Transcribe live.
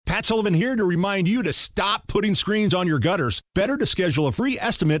Matt Sullivan here to remind you to stop putting screens on your gutters. Better to schedule a free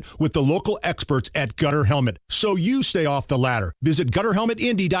estimate with the local experts at Gutter Helmet so you stay off the ladder. Visit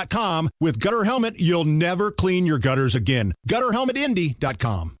GutterHelmetIndy.com. With Gutter Helmet, you'll never clean your gutters again.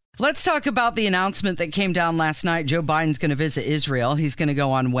 GutterHelmetIndy.com. Let's talk about the announcement that came down last night. Joe Biden's going to visit Israel. He's going to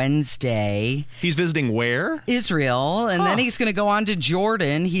go on Wednesday. He's visiting where? Israel. And then he's going to go on to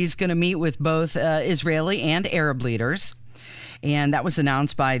Jordan. He's going to meet with both Israeli and Arab leaders. And that was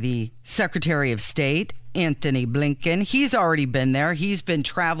announced by the Secretary of State, Antony Blinken. He's already been there. He's been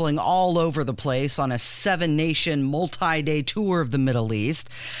traveling all over the place on a 7-nation multi-day tour of the Middle East.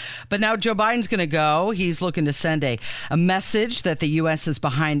 But now Joe Biden's going to go. He's looking to send a message that the U.S. is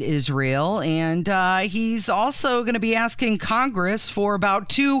behind Israel. And he's also going to be asking Congress for about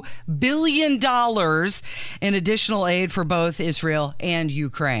 $2 billion in additional aid for both Israel and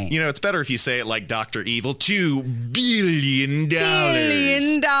Ukraine. You know, it's better if you say it like Dr. Evil. $2 billion. $1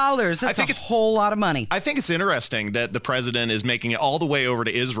 billion. That's a whole lot of money. I think it's interesting that the president is making it all the way over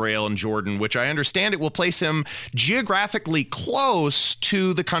to Israel and Jordan, which I understand it will place him geographically close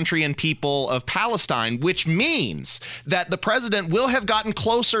to the country and people of Palestine, which means that the president will have gotten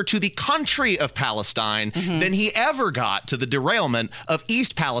closer to the country of Palestine than he ever got to the derailment of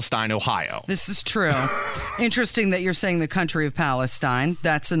East Palestine, Ohio. This is true. Interesting that you're saying the country of Palestine.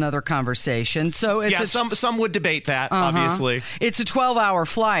 That's another conversation. So it's some would debate that, obviously. It's a 12-hour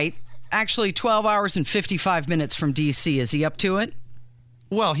flight. Actually, 12 hours and 55 minutes from D.C. Is he up to it?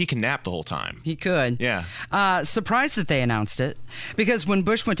 Well, he can nap the whole time. He could. Yeah. Surprised that they announced it, because when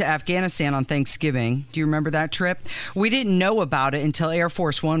Bush went to Afghanistan on Thanksgiving, do you remember that trip? We didn't know about it until Air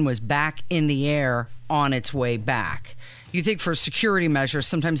Force One was back in the air on its way back. You think for security measures,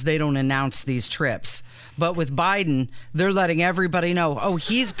 sometimes they don't announce these trips. But with Biden, they're letting everybody know, oh,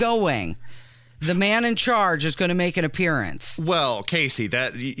 he's going. The man in charge is going to make an appearance. Well, Casey,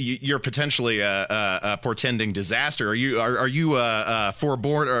 that you're potentially portending disaster. Are you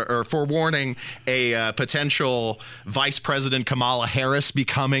forewarning a potential Vice President Kamala Harris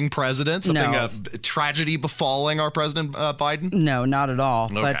becoming president? Something a tragedy befalling our President Biden? No, not at all.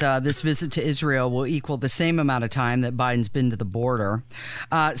 Okay. But this visit to Israel will equal the same amount of time that Biden's been to the border.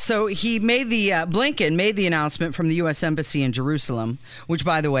 So he made Blinken made the announcement from the U.S. Embassy in Jerusalem, which,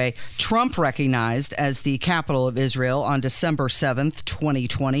 by the way, Trump recognized as the capital of Israel on December 7th,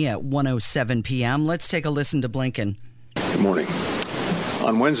 2020 at 1:07 p.m. Let's take a listen to Blinken. Good morning.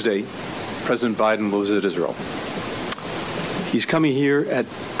 On Wednesday, President Biden will visit Israel. He's coming here at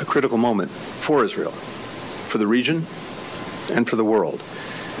a critical moment for Israel, for the region, and for the world.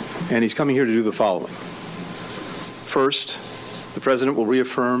 And he's coming here to do the following. First, the president will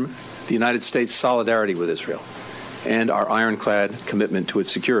reaffirm the United States' solidarity with Israel and our ironclad commitment to its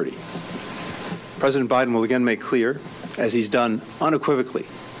security. President Biden will again make clear, as he's done unequivocally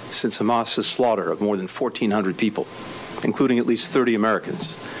since Hamas's slaughter of more than 1,400 people, including at least 30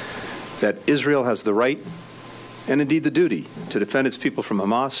 Americans, that Israel has the right and indeed the duty to defend its people from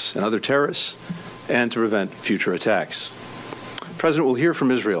Hamas and other terrorists and to prevent future attacks. The President will hear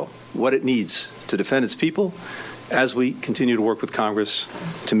from Israel what it needs to defend its people as we continue to work with Congress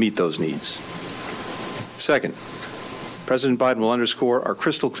to meet those needs. Second, President Biden will underscore our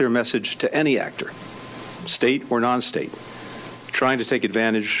crystal clear message to any actor, state or non-state, trying to take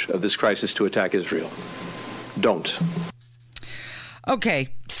advantage of this crisis to attack Israel. Don't. Okay,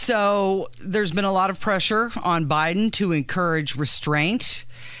 so there's been a lot of pressure on Biden to encourage restraint.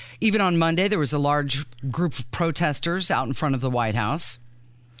 Even on Monday, there was a large group of protesters out in front of the White House.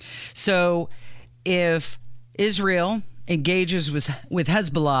 So if Israel engages with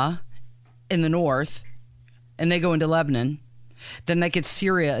Hezbollah in the north, and they go into Lebanon, then that gets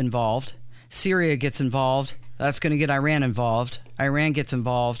Syria involved. Syria gets involved. That's going to get Iran involved. Iran gets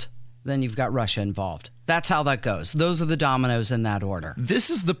involved. Then you've got Russia involved. That's how that goes. Those are the dominoes in that order. This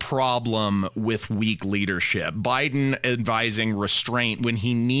is the problem with weak leadership. Biden advising restraint when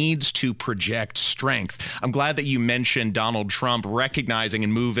he needs to project strength. I'm glad that you mentioned Donald Trump recognizing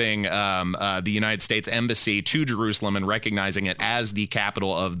and moving the United States Embassy to Jerusalem and recognizing it as the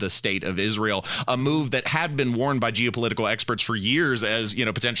capital of the state of Israel, a move that had been warned by geopolitical experts for years as,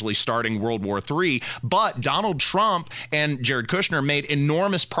 potentially starting World War III. But Donald Trump and Jared Kushner made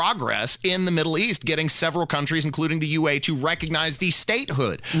enormous progress in the Middle East, getting several countries, including the UA, to recognize the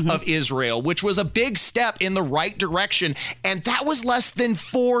statehood of Israel, which was a big step in the right direction. And that was less than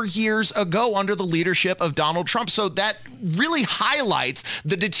 4 years ago under the leadership of Donald Trump. So that really highlights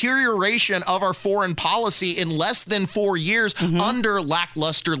the deterioration of our foreign policy in less than 4 years under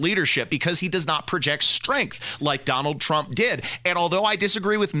lackluster leadership, because he does not project strength like Donald Trump did. And although I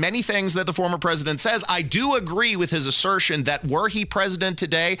disagree with many things that the former president says, I do agree with his assertion that were he president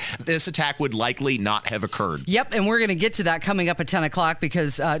today, this attack would likely not have occurred. Yep, and we're going to get to that coming up at 10 o'clock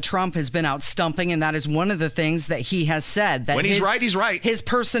because Trump has been out stumping, and that is one of the things that he has said. That when he's right, he's right. His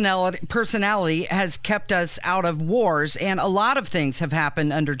personality has kept us out of wars, and a lot of things have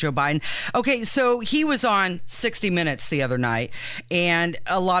happened under Joe Biden. Okay, so he was on 60 Minutes the other night, and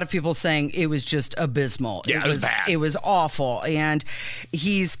a lot of people saying it was just abysmal. Yeah, it was bad. It was awful, and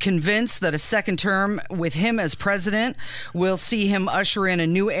he's convinced that a second term with him as president will see him usher in a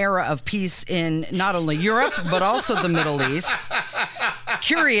new era of peace in not only Europe, but also the Middle East.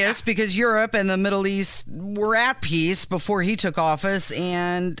 Curious, because Europe and the Middle East were at peace before he took office,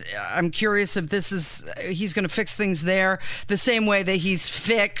 and I'm curious if he's going to fix things there the same way that he's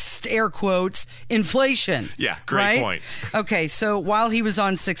fixed, air quotes, inflation. Yeah, great point. Okay, so while he was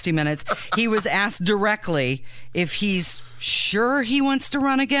on 60 Minutes, he was asked directly if he's sure he wants to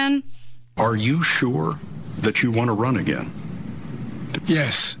run again. Are you sure that you want to run again?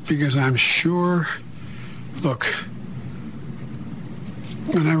 Yes, because I'm sure. Look,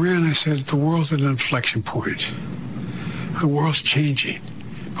 when I ran, I said the world's at an inflection point. The world's changing,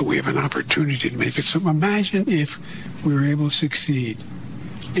 but we have an opportunity to make it. So imagine if we were able to succeed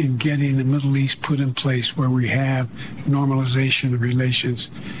in getting the Middle East put in place where we have normalization of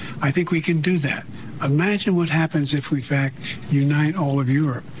relations. I think we can do that. Imagine what happens if we, in fact, unite all of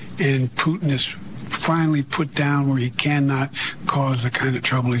Europe and Putin is finally put down where he cannot cause the kind of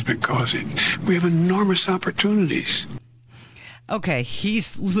trouble he's been causing. We have enormous opportunities. Okay,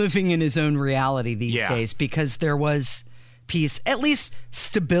 he's living in his own reality these days because there was peace, at least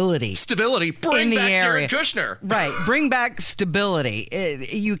stability. Stability. Bring back Jared Kushner. Right. Bring back stability.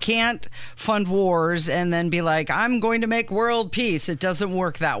 You can't fund wars and then be like, I'm going to make world peace. It doesn't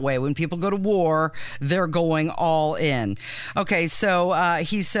work that way. When people go to war, they're going all in. Okay, so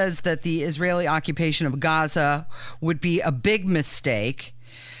he says that the Israeli occupation of Gaza would be a big mistake.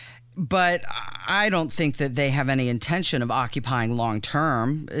 But I don't think that they have any intention of occupying long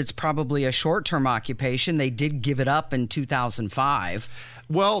term. It's probably a short term occupation. They did give it up in 2005.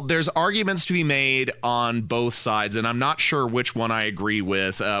 Well, there's arguments to be made on both sides, and I'm not sure which one I agree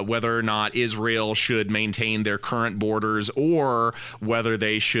with, whether or not Israel should maintain their current borders or whether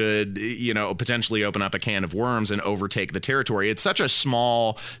they should, potentially open up a can of worms and overtake the territory. It's such a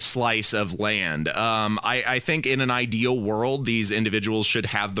small slice of land. I think in an ideal world, these individuals should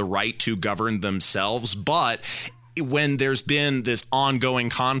have the right to govern themselves, but when there's been this ongoing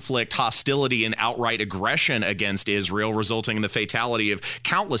conflict, hostility, and outright aggression against Israel, resulting in the fatality of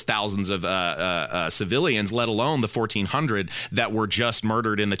countless thousands of civilians, let alone the 1,400 that were just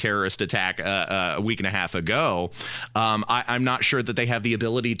murdered in the terrorist attack a week and a half ago, I'm not sure that they have the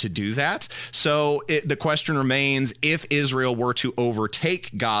ability to do that. So the question remains, if Israel were to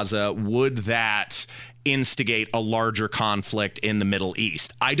overtake Gaza, would that instigate a larger conflict in the Middle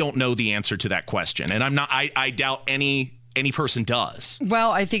East? I don't know the answer to that question, and I doubt any person does.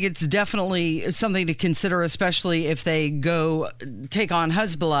 Well, I think it's definitely something to consider, especially if they go take on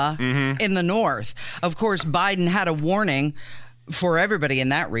Hezbollah in the north. Of course, Biden had a warning for everybody in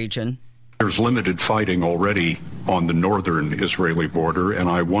that region. There's limited fighting already on the northern Israeli border, and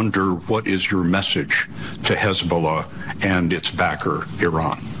I wonder, what is your message to Hezbollah and its backer,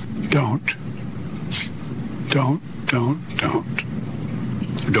 Iran? Don't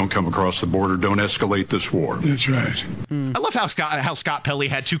come across the border. Don't escalate this war. That's right. I love how Scott Pelley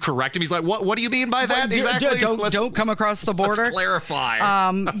had to correct him. He's like, what do you mean by that exactly? Don't come across the border. Let's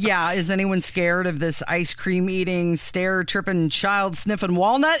clarify. Is anyone scared of this ice cream eating, stare tripping, child sniffing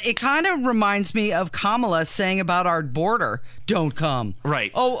walnut? It kind of reminds me of Kamala saying about our border, don't come.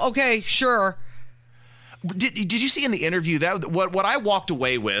 Right. Oh, okay, sure. Did you see in the interview that what I walked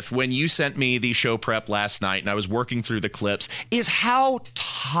away with when you sent me the show prep last night and I was working through the clips is how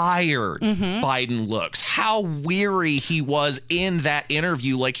tired Biden looks, how weary he was in that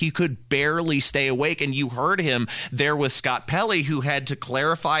interview, like he could barely stay awake. And you heard him there with Scott Pelley, who had to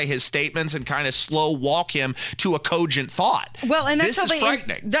clarify his statements and kind of slow walk him to a cogent thought. Well, and that's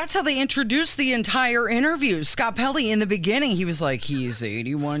frightening. That's how they introduced the entire interview. Scott Pelley in the beginning, he was like, he's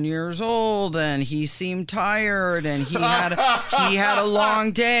 81 years old and he seemed tired and he had a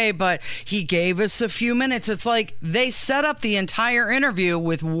long day, but he gave us a few minutes. It's like they set up the entire interview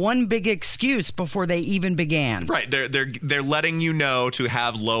with one big excuse before they even began. Right. They're letting you know to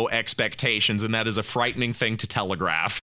have low expectations, and that is a frightening thing to telegraph.